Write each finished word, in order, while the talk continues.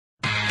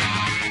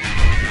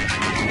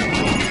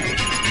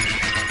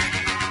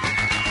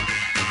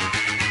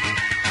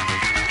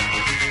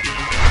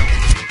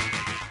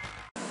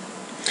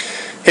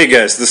Hey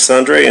guys, this is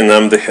Andre and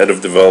I'm the head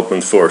of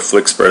development for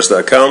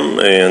FliXpress.com,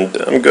 and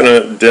I'm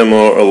gonna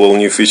demo a little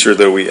new feature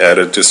that we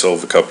added to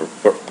solve a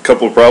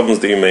couple of problems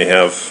that you may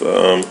have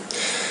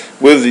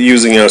with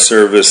using our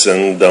service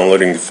and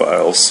downloading the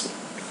files.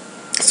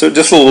 So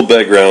just a little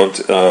background,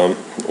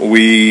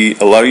 we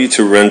allow you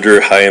to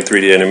render high-end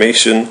 3D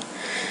animation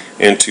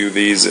into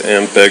these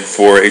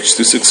MPEG-4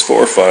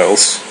 H.264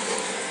 files.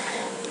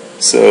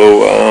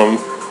 So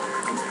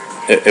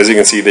as you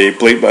can see, they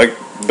play back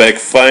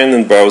fine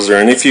in browser,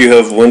 and if you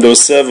have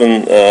Windows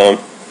 7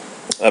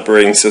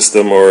 operating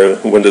system or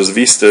Windows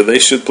Vista, they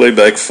should play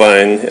back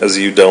fine as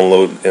you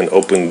download and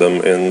open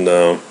them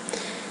in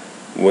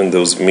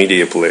Windows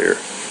Media Player.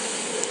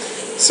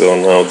 So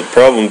now the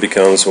problem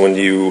becomes when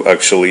you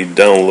actually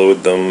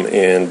download them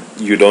and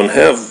you don't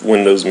have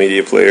Windows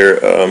Media Player,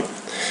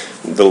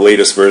 the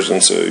latest version,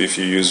 so if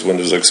you use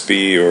Windows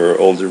XP or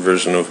older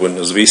version of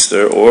Windows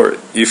Vista, or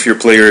if your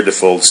player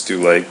defaults to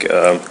like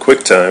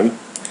QuickTime.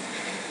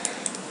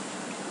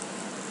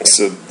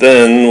 So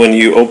then when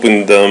you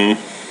open them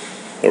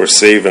or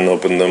save and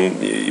open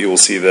them, you will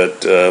see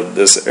that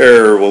this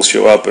error will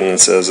show up and it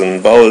says an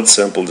invalid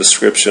sample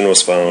description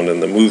was found in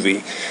the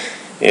movie.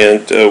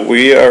 And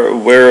we are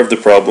aware of the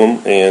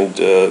problem, and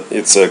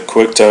it's a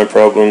QuickTime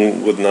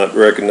problem with not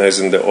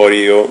recognizing the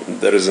audio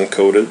that is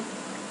encoded.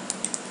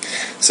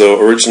 So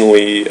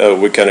originally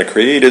we kind of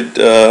created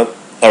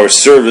our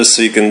service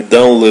so you can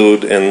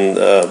download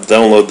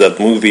that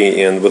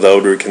movie and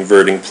without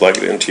reconverting plug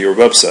it into your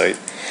website.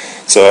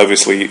 So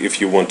obviously if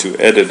you want to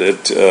edit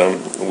it,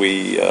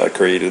 we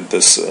created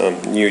this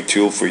new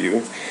tool for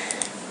you.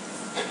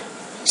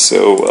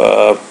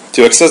 So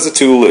to access the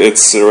tool,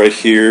 it's right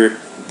here,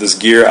 this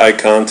gear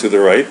icon to the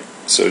right,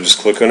 so just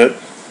click on it.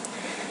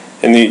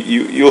 And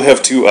you'll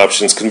have two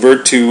options: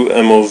 convert to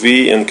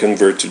MOV and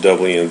convert to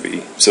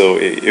WMV. So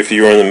if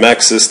you're on the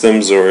Mac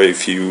systems, or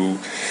if you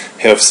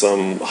have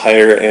some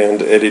higher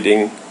end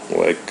editing,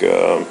 like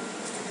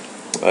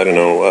I don't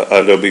know,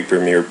 Adobe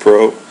Premiere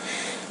Pro,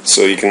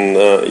 so you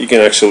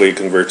can actually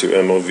convert to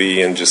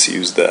MOV and just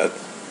use that.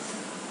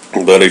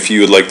 But if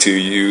you would like to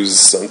use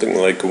something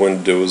like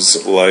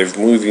Windows Live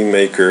Movie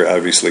Maker,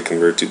 obviously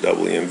convert to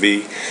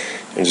WMV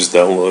and just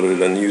download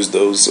it and use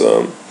those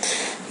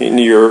in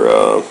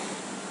your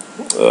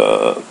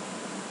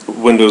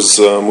Windows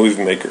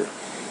Movie Maker.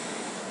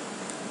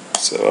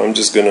 So I'm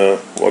just gonna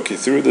walk you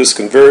through this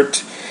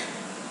convert,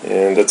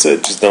 and that's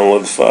it. Just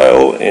download the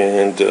file,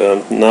 and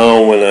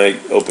now when I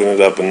open it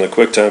up in the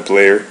QuickTime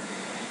player,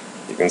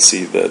 you can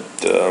see that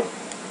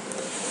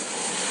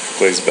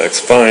plays back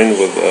fine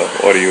with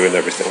audio and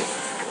everything.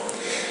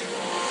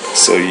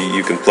 So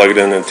you can plug it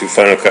into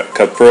Final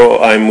Cut Pro,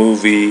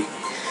 iMovie,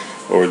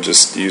 or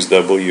just use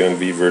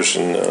WMV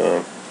version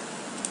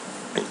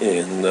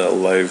in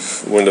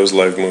Windows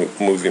Live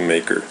Movie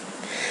Maker.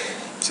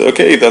 So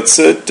okay, that's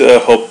it.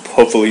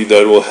 Hopefully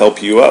that will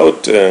help you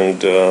out,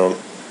 and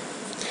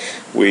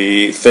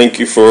we thank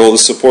you for all the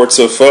support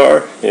so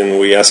far, and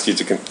we ask you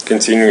to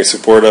continue to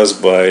support us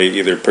by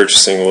either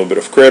purchasing a little bit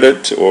of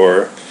credit,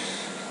 or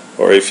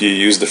if you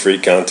use the free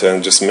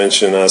content, just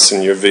mention us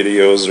in your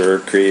videos or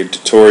create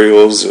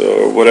tutorials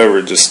or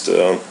whatever. Just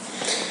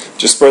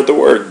spread the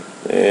word,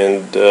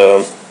 and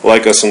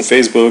like us on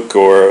Facebook,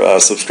 or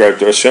subscribe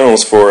to our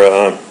channels for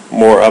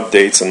more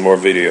updates and more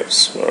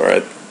videos.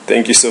 Alright,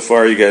 thank you so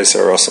far. You guys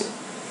are awesome.